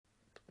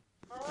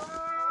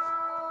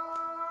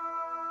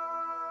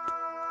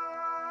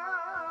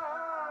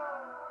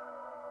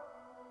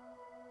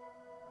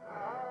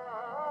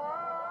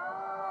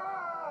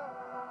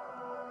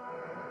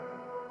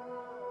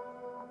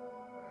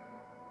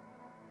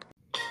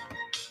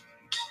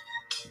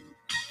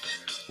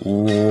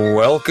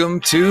Welcome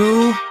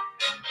to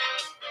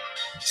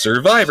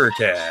Survivor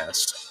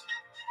Cast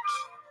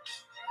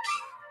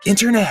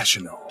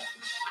International.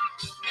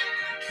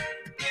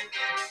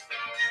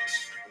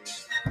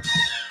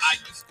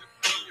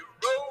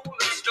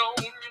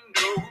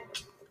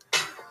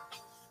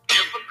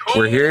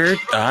 We're here.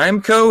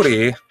 I'm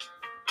Cody.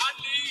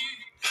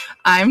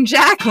 I'm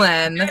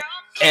Jacqueline.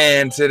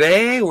 And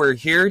today we're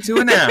here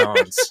to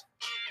announce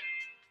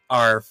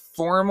our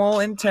formal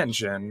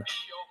intention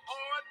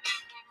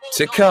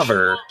to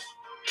cover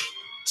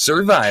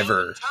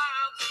Survivor.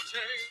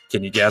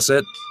 Can you guess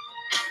it?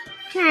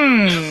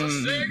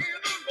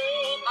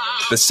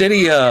 The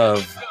city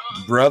of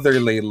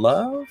brotherly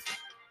love?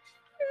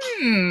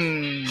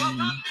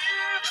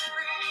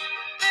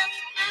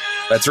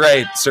 That's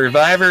right,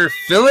 Survivor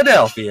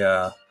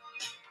Philadelphia.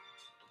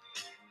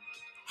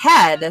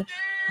 Head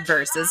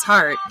versus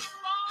heart.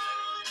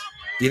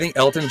 Do you think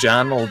Elton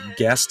John will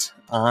guest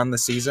on the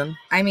season?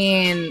 I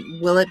mean,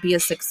 will it be a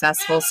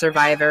successful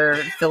Survivor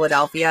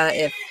Philadelphia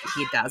if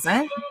he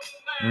doesn't?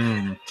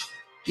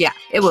 Yeah,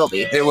 it will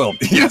be. It will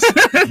be, yes.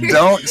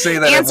 Don't say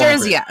that. The answer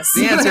is yes.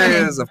 The answer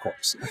is, of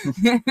course.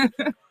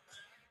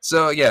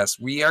 So, yes,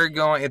 we are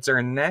going, it's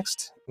our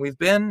next, we've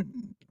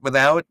been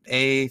without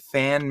a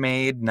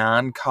fan-made,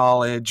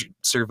 non-college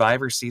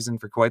Survivor season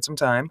for quite some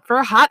time. For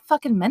a hot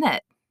fucking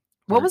minute.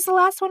 What was the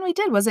last one we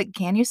did? Was it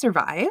Can You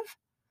Survive?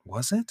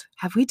 Was it?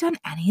 Have we done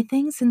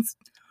anything since?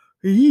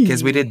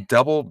 Because we did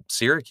double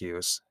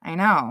Syracuse. I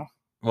know.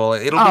 Well,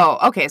 it'll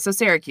be... okay, so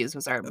Syracuse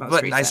was our most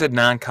but recent. I said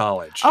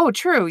non-college. Oh,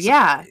 true,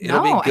 yeah.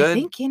 It'll be good. I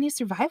think Can You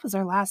Survive was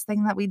our last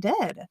thing that we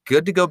did.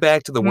 Good to go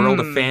back to the world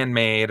of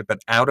fan-made, but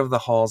out of the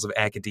halls of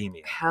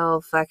academia.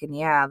 Hell fucking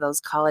yeah,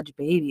 those college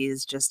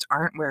babies just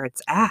aren't where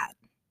it's at.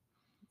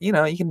 You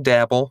know, you can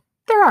dabble.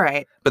 They're all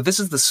right. But this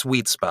is the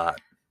sweet spot.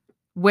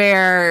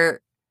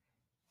 Where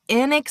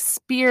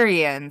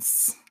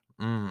inexperience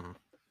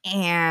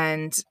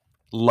and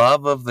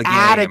love of the game,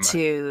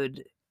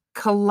 attitude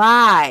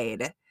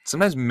collide.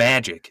 Sometimes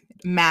Magically.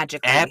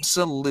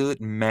 Absolute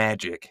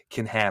magic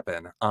can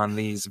happen on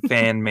these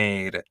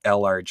fan-made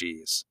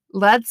LRGs.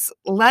 Let's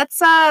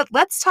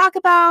talk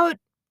about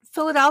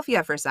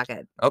Philadelphia for a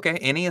second. Okay,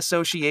 any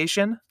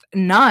association?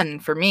 None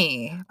for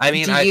me. I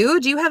mean,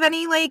 do you have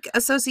any like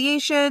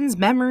associations,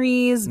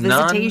 memories,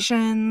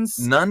 visitations?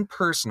 None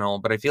personal,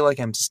 but I feel like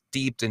I'm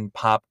steeped in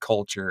pop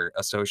culture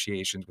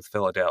associations with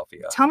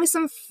Philadelphia. Tell me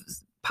some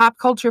pop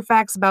culture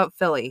facts about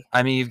Philly.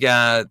 I mean, you've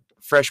got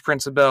Fresh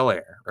Prince of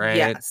Bel-Air, right?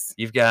 Yes.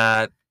 You've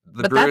got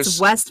the Bruce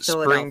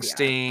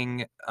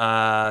Springsteen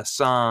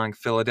song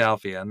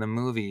Philadelphia and the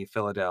movie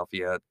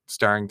Philadelphia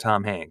starring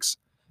Tom Hanks.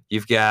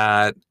 You've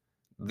got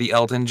the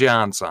Elton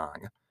John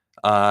song.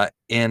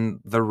 In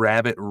the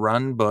Rabbit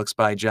Run books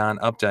by John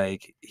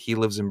Updike, he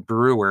lives in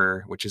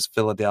Brewer, which is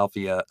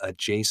Philadelphia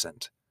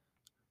adjacent.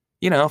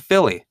 You know,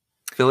 Philly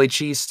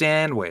cheese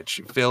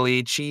sandwich,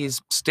 Philly cheese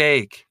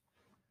steak,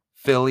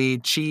 Philly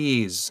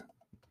cheese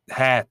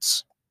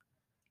hats.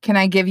 Can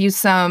I give you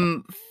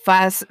some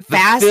fast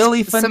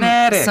Philly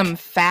fanatic. Some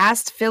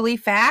fast Philly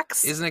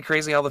facts? Isn't it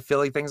crazy all the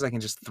Philly things I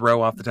can just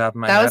throw off the top of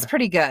my head? That was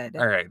pretty good.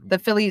 All right. The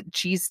Philly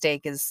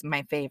cheesesteak is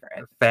my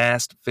favorite.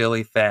 Fast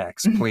Philly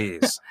facts,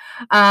 please.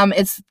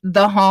 It's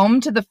the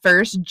home to the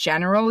first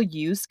general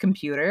use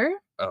computer.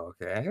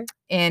 Okay.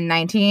 In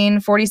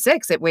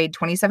 1946, it weighed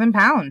 27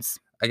 pounds.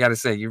 I gotta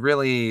say, you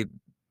really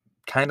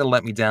kind of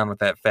let me down with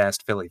that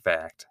fast Philly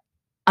fact.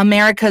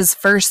 America's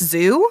first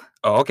zoo?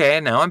 Oh,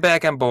 okay, now I'm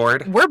back on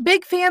board. We're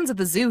big fans of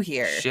the zoo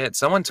here. Shit,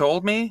 someone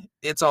told me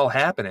it's all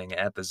happening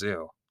at the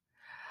zoo.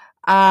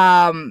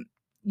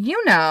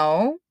 You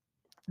know,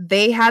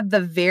 they had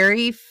the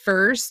very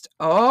first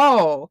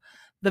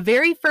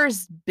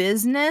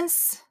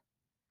business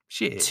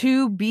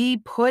to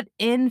be put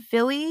in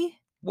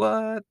Philly.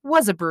 What?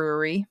 Was a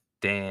brewery.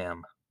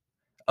 Damn.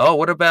 Oh,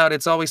 what about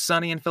It's Always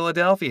Sunny in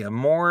Philadelphia?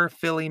 More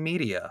Philly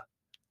media.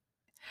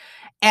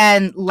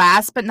 And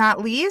last but not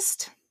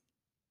least,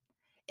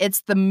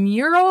 it's the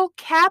mural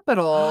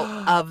capital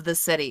of the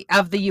city,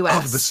 of the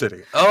U.S. Of the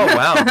city. Oh,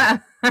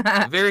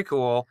 wow. Very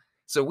cool.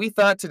 So we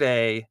thought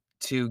today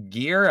to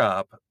gear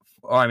up.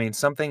 Oh, I mean,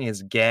 something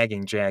is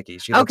gagging Jackie.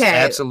 She looks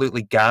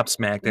absolutely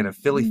gobsmacked at a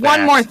Philly fact.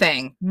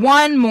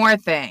 One more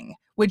thing,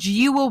 which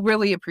you will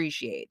really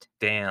appreciate.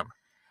 Damn.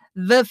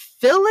 The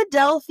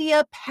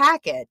Philadelphia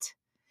Packet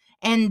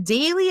and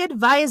Daily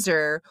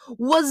Advisor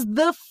was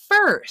the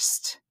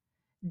first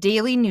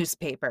daily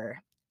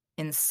newspaper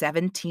in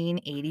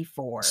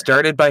 1784.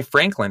 Started by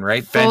Franklin,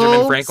 right?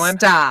 Benjamin Franklin?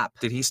 Stop.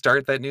 Did he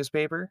start that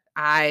newspaper?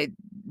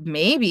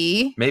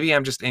 Maybe. Maybe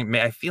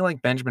I feel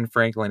like Benjamin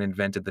Franklin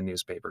invented the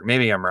newspaper.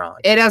 Maybe I'm wrong.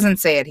 It doesn't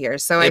say it here,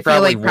 so I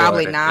feel like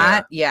probably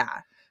not.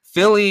 Yeah.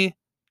 Philly,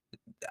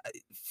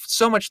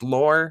 so much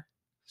lore,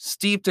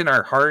 steeped in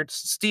our hearts,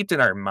 steeped in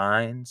our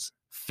minds.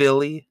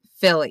 Philly.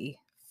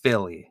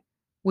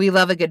 We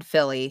love a good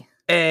Philly.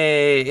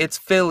 Hey, it's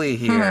Philly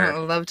here.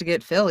 Love to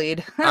get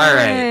Phillied. All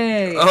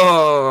right.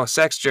 Oh,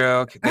 sex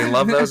joke. They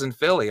love those in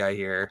Philly, I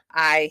hear.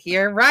 I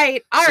hear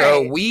right. All right.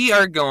 So we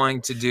are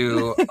going to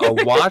do a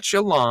watch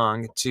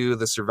along to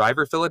the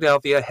Survivor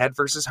Philadelphia Head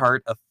vs.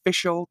 Heart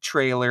official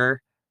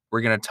trailer.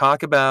 We're going to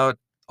talk about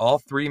all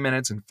 3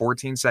 minutes and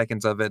 14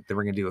 seconds of it. Then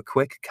we're going to do a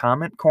quick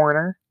comment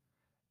corner.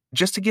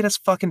 Just to get us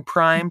fucking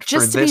primed for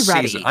this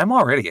season. I'm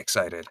already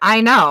excited.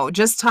 I know.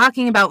 Just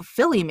talking about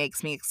Philly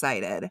makes me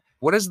excited.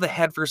 What does the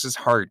Head versus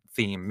Heart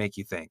theme make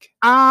you think?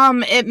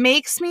 It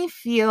makes me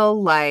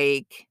feel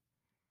like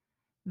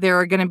there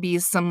are going to be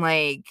some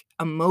like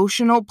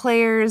emotional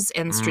players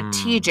and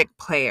strategic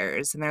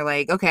players. And they're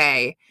like,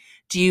 okay,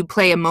 do you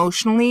play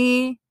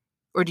emotionally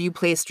or do you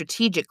play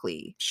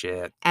strategically?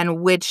 Shit.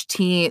 And which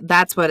team?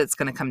 That's what it's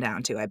going to come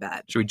down to, I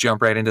bet. Should we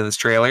jump right into this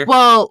trailer?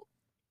 Well,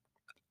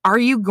 are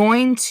you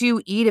going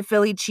to eat a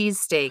Philly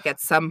cheesesteak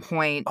at some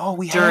point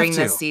during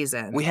this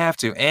season? We have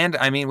to. And,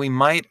 are we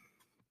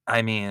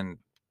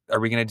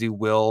going to do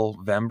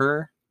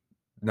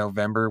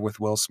November with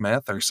Will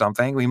Smith or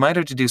something? We might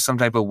have to do some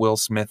type of Will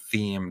Smith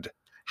themed.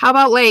 How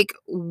about, like,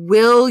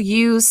 will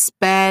you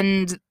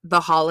spend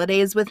the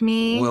holidays with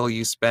me? Will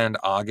you spend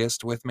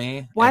August with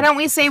me? Why don't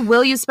we say,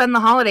 will you spend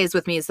the holidays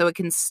with me? So it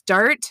can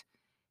start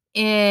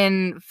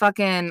in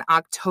fucking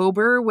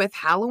October with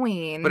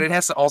Halloween. But it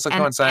has to also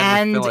coincide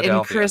with Philadelphia. And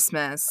in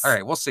Christmas. All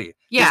right, we'll see.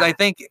 Yeah. Because I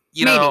think,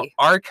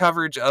 our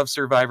coverage of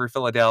Survivor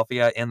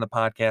Philadelphia and the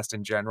podcast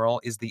in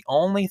general is the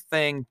only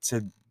thing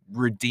to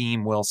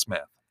redeem Will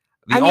Smith.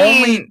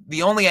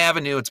 The only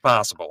avenue it's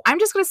possible. I'm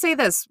just going to say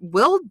this.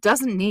 Will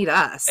doesn't need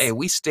us. Hey,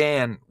 we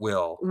stan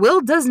Will.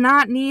 Will does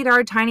not need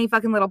our tiny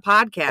fucking little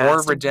podcast.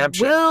 Or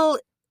redemption. Will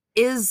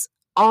is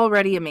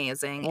already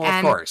amazing. Well,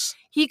 of course.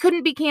 He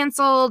couldn't be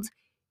canceled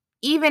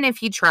even if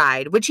he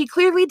tried, which he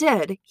clearly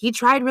did. He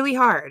tried really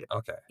hard.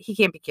 Okay. He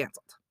can't be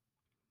canceled.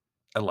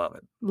 I love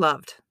it.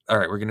 Loved. All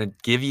right, we're going to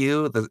give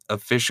you the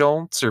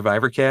official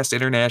SurvivorCast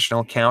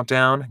International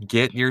countdown.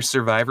 Get your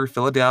Survivor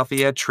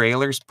Philadelphia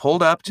trailers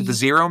pulled up to the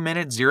 0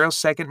 minute, 0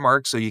 second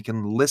mark so you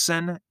can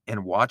listen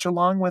and watch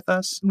along with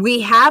us.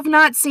 We have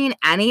not seen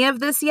any of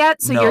this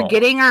yet, so you're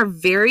getting our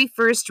very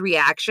first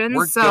reactions.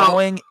 We're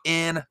going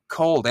in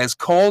cold as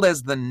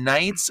the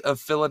nights of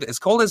Philadelphia, as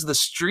cold as the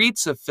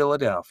streets of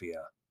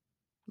Philadelphia.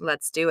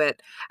 Let's do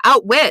it.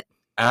 Outwit.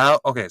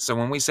 Okay, so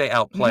when we say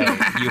outplay,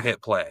 you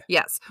hit play.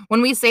 Yes.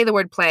 When we say the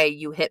word play,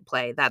 you hit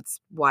play. That's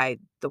why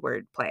the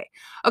word play.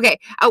 Okay,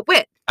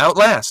 outwit.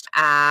 Outlast.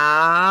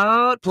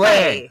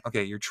 Outplay.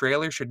 Okay, your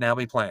trailer should now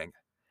be playing.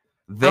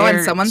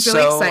 And someone's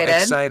really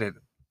excited.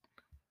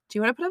 Do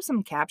you want to put up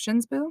some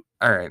captions, Boo?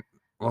 All right,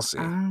 we'll see.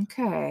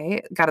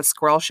 Okay. Got a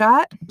squirrel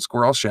shot?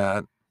 Squirrel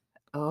shot.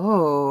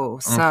 Oh,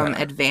 some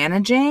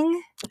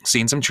advantaging?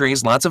 Seen some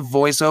trees, lots of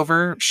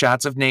voiceover,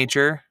 shots of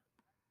nature.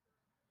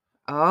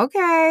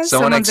 Okay.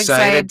 Someone's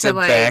excited to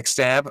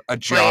backstab a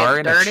jar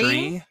in a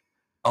tree,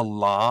 a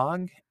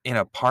log in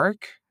a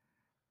park.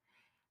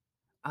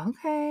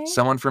 Okay.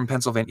 Someone from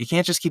Pennsylvania. You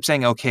can't just keep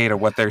saying okay to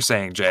what they're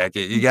saying, Jack.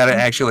 You got to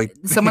actually.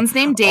 Someone's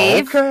named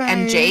Dave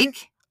and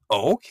Jake.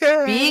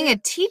 Okay. Being a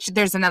teacher.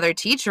 There's another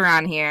teacher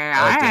on here.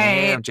 All right.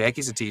 Damn,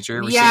 Jackie's a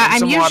teacher.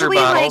 I'm usually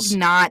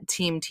not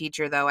team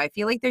teacher, though. I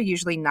feel like they're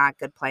usually not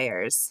good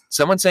players.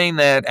 Someone's saying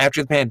that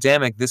after the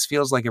pandemic, this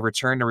feels like a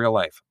return to real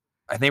life.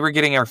 I think we're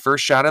getting our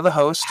first shot of the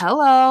host.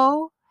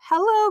 Hello,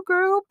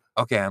 group.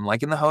 Okay, I'm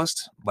liking the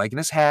host, liking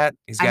his hat.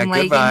 He's got good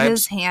vibes. I'm liking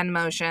his hand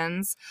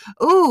motions.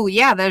 Ooh,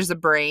 yeah, there's a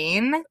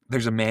brain.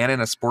 There's a man in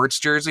a sports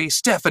jersey.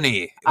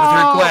 Stephanie with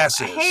her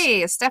glasses.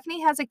 Hey,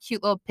 Stephanie has a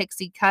cute little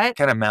pixie cut.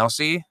 Kind of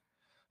mousy.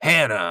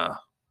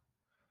 Hannah.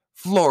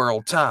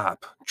 Floral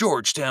top.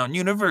 Georgetown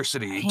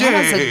University.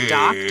 Hannah's a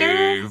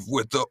doctor?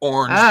 With the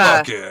orange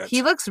bucket.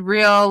 He looks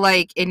real,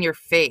 like, in your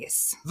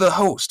face. The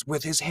host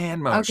with his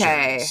hand motions.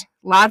 Okay.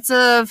 Lots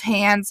of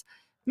hands.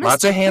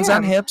 Lots of hands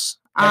on hips.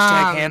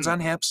 Hashtag hands on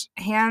hips.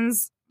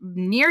 Hands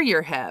near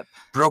your hip.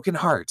 Broken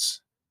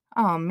hearts.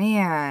 Oh,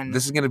 man.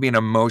 This is going to be an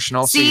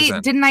emotional season.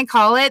 See, didn't I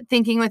call it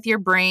thinking with your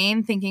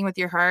brain, thinking with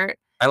your heart?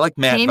 I like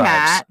Matt vibes.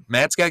 Matt.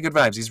 Matt's got good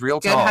vibes. He's real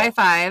tall. Good high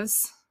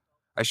fives.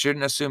 I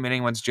shouldn't assume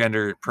anyone's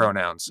gender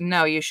pronouns.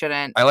 No, you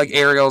shouldn't. I like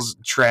Ariel's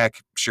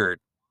track shirt.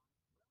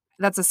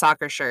 That's a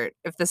soccer shirt,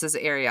 if this is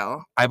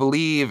Ariel. I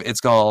believe it's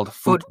called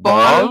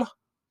football.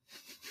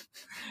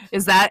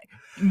 Is that...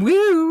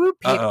 Woo!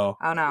 Uh-oh.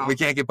 Oh, no. We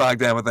can't get bogged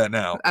down with that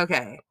now.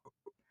 Okay.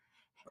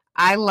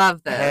 I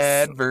love this.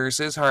 Head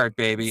versus heart,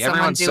 baby. Someone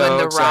Everyone's doing so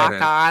the excited.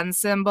 rock on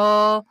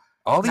symbol.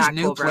 All these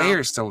new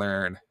players to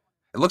learn.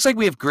 It looks like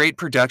we have great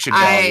production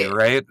value,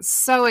 right?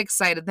 So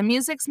excited. The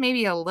music's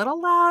maybe a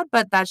little loud,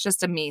 but that's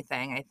just a me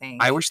thing, I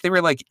think. I wish they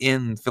were like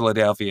in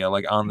Philadelphia,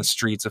 like on the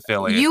streets of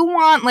Philly. You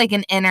want like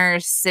an inner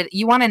city.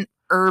 You want an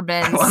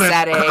urban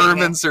setting. An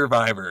urban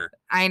Survivor.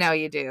 I know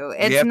you do. You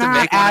have to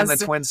make one in the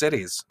Twin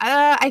Cities.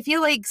 I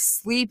feel like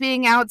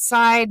sleeping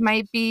outside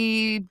might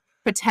be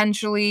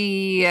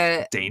potentially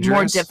dangerous,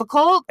 more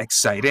difficult,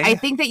 exciting. I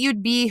think that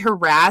you'd be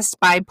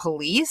harassed by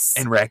police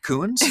and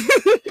raccoons.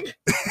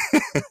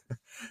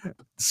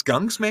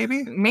 Skunks,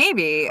 maybe?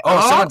 Maybe.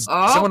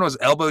 Someone was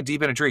elbow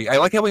deep in a tree. I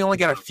like how we only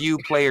got a few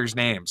players'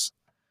 names.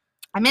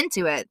 I'm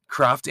into it.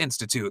 Croft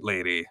Institute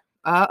lady.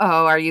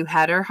 Uh-oh, are you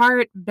head or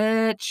heart,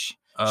 bitch?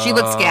 She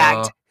looks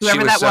gagged.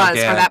 Whoever that was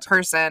or that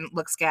person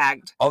looks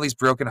gagged. All these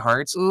broken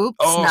hearts. Oops.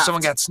 Oh,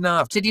 someone got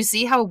snuffed. Did you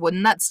see how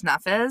wooden that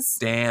snuff is?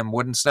 Damn,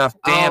 wooden snuff.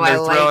 Damn, they're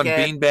throwing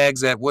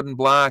beanbags at wooden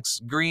blocks.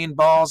 Green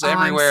balls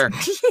everywhere.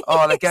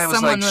 Oh, that guy was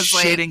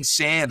shitting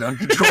sand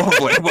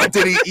uncontrollably. What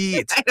did he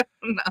eat? I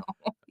don't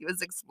know. He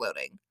was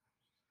exploding.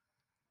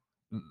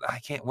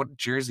 What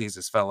jersey is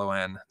this fellow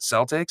in?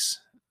 Celtics?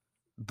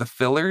 The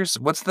Fillers?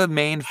 What's the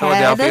main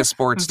Philadelphia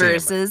sports team?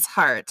 Versus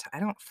Heart. I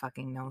don't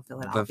fucking know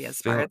Philadelphia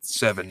sports.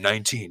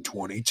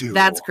 7/19/22.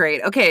 That's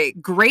great. Okay,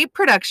 great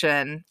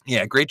production.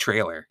 Yeah, great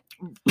trailer.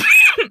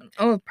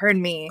 Oh,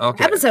 pardon me.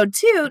 Okay. Episode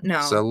 2?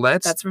 No. So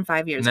that's from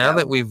 5 years ago. Now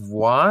that we've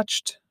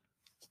watched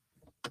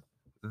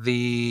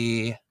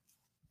the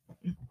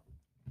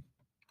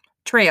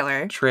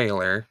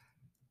trailer,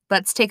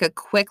 let's take a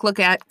quick look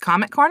at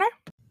Comment Corner.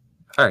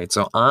 All right,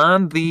 so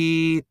on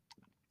the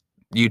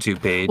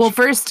YouTube page. Well,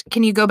 first,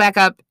 can you go back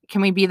up?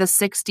 Can we be the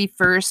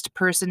 61st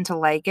person to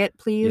like it,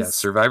 please? Yeah,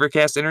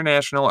 SurvivorCast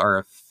International, our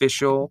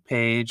official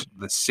page,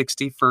 the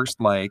 61st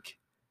like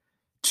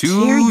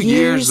 2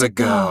 years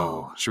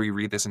ago. Should we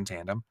read this in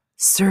tandem?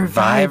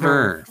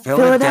 Survivor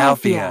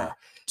Philadelphia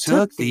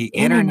took the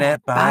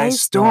internet by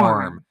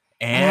storm.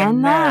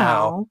 And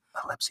now,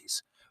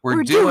 ellipses,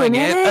 we're doing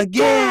it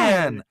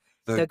again.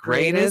 The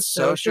greatest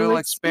social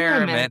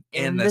experiment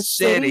in the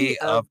city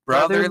of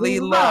brotherly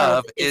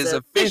love is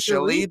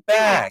officially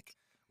back.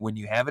 When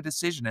you have a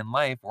decision in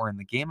life or in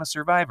the game of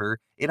Survivor,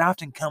 it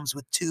often comes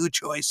with two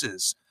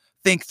choices.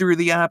 Think through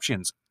the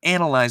options,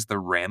 analyze the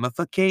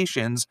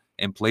ramifications,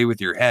 and play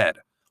with your head.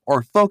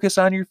 Or focus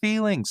on your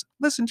feelings,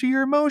 listen to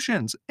your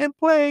emotions, and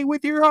play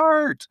with your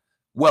heart.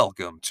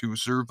 Welcome to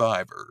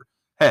Survivor.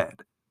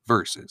 Head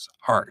versus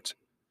heart.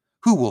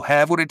 Who will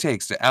have what it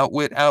takes to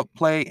outwit,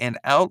 outplay, and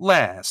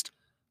outlast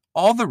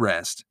all the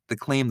rest to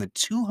claim the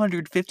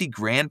 $250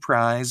 grand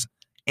prize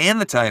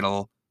and the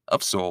title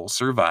of Sole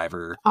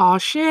Survivor? Aw,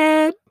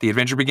 shit. The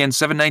adventure begins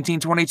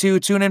 7/19/22.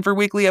 Tune in for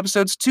weekly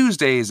episodes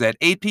Tuesdays at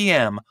 8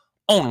 p.m.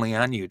 only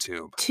on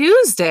YouTube.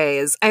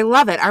 Tuesdays? I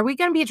love it. Are we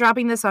going to be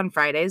dropping this on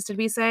Fridays, did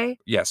we say?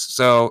 Yes.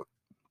 So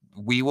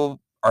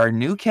our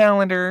new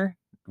calendar,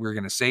 we're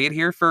going to say it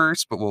here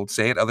first, but we'll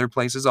say it other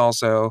places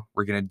also.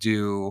 We're going to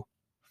do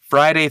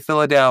Friday,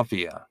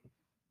 Philadelphia,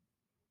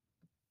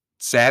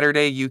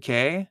 Saturday,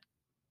 UK,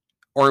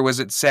 or was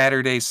it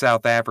Saturday,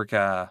 South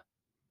Africa,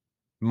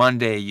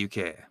 Monday,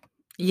 UK?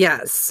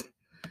 Yes.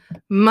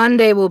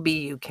 Monday will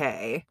be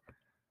UK.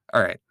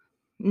 All right.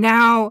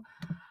 Now,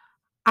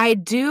 I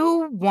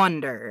do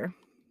wonder.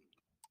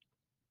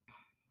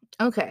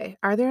 Okay.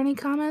 Are there any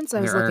comments?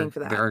 I was looking for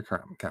that. There are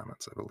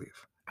comments, I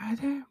believe. Are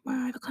there?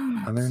 Where are the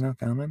comments? Are there no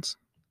comments?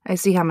 I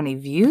see how many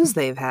views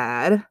they've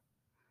had.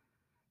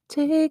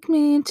 Take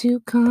me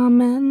to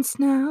comments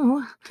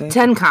now.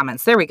 10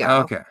 comments. There we go.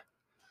 Okay.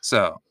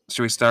 So,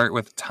 should we start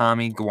with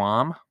Tommy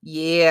Guam?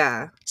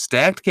 Yeah.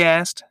 Stacked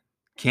cast.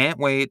 Can't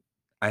wait.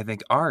 I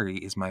think Ari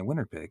is my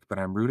winner pick, but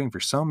I'm rooting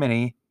for so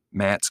many.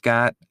 Matt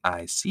Scott,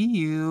 I see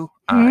you.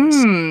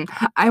 Eyes.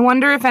 I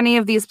wonder if any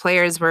of these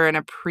players were in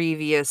a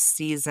previous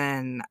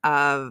season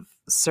of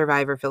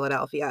Survivor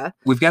Philadelphia.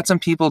 We've got some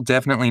people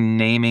definitely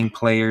naming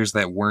players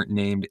that weren't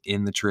named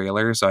in the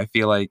trailer, so I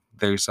feel like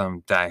there's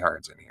some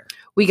diehards in here.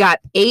 We got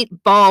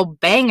 8-ball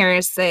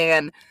bangers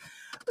saying,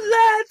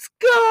 "Let's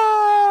go!"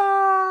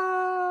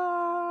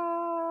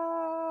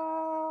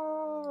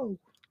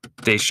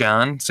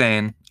 Deshaun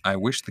saying, "I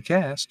wish the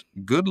cast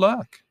good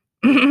luck."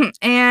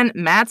 And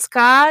Matt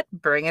Scott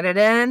bringing it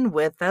in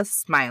with a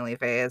smiley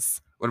face.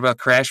 What about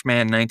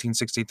Crashman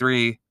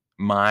 1963?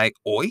 My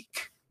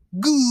oik?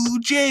 Goo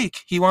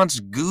Jake. He wants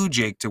Goo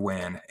Jake to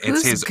win.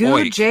 It's his Goo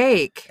oik.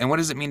 Jake? And what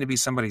does it mean to be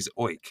somebody's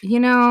oik? You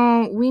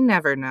know, we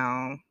never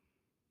know.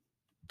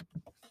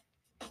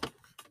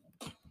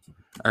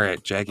 All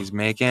right, Jackie's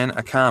making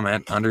a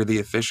comment under the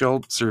official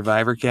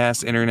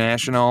SurvivorCast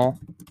International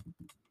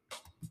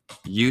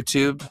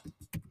YouTube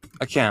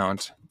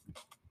account.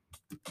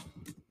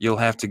 You'll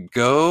have to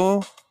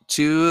go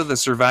to the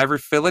Survivor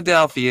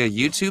Philadelphia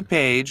YouTube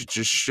page.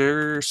 Just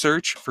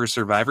search for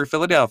Survivor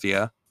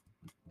Philadelphia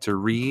to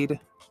read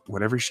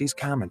whatever she's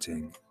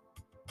commenting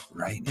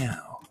right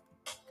now.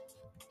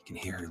 You can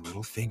hear her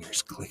little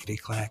fingers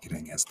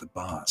clickety-clacketing as the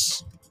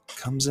boss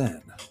comes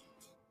in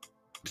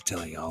to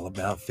tell you all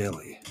about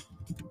Philly.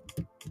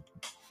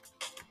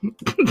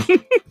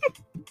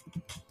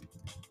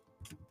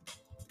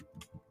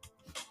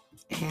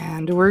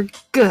 And we're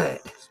good.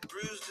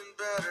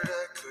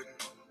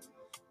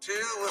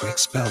 Quick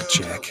spell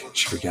check.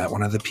 She forgot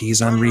one of the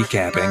P's on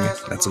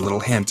recapping. That's a little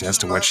hint as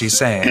to what she's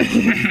saying.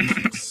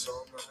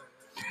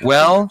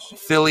 Well,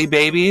 Philly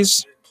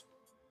babies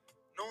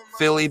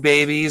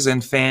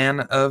and fan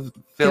of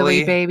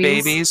Philly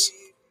babies.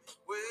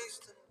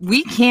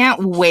 We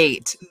can't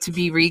wait to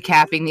be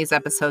recapping these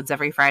episodes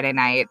every Friday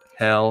night.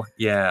 Hell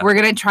yeah. We're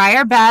going to try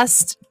our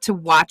best to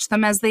watch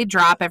them as they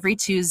drop every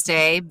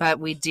Tuesday, but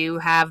we do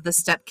have the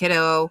step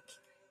kiddo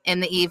in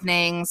the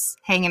evenings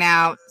hanging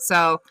out.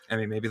 So, I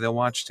mean, maybe they'll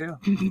watch too.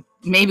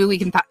 Maybe we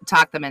can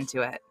talk them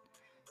into it.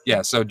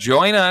 Yeah, so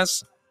join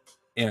us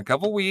in a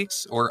couple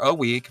weeks or a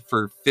week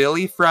for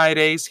Philly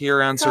Fridays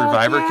here on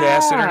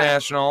SurvivorCast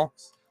International.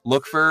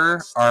 Look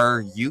for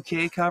our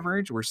UK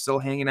coverage. We're still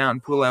hanging out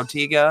in Pool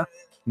Antigua.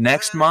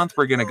 Next month,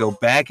 we're going to go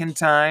back in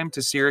time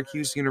to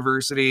Syracuse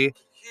University,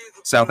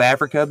 South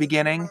Africa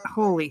beginning.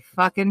 Holy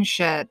fucking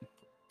shit.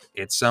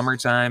 It's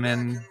summertime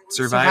in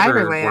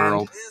Survivor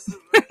world.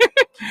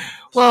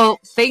 Well,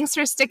 thanks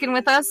for sticking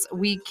with us.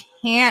 We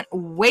can't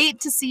wait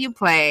to see you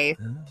play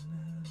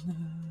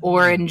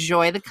or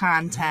enjoy the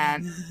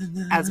content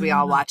as we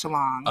all watch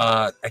along.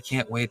 I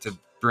can't wait to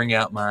bring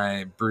out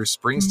my Bruce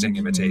Springsteen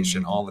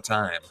imitation all the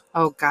time.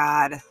 Oh,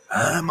 God.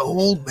 I'm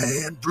old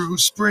man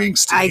Bruce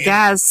Springsteen. I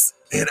guess.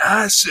 And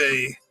I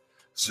say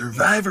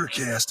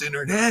SurvivorCast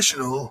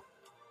International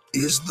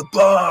is the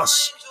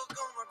boss.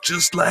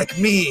 Just like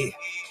me,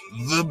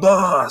 the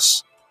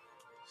boss.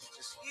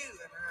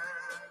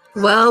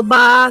 Well,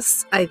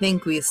 boss, I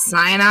think we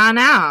sign on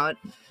out.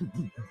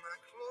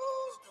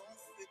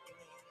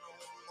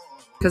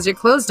 Because your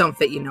clothes don't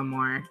fit you no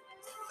more.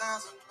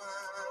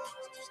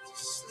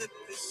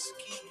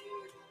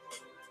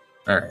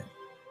 All right.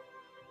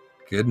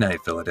 Good night,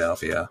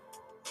 Philadelphia.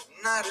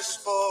 Night is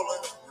falling,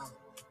 I'm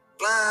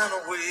blind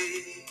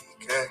awake.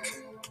 I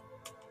can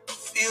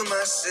feel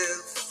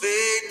myself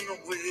fading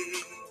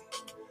away.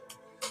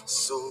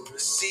 So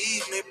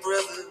receive me,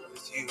 brother,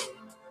 with you.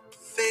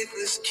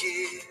 Faithless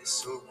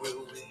kiss, or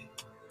will we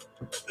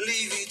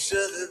leave each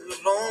other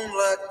alone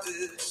like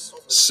this?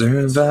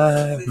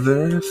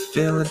 Survivor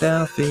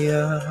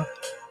Philadelphia.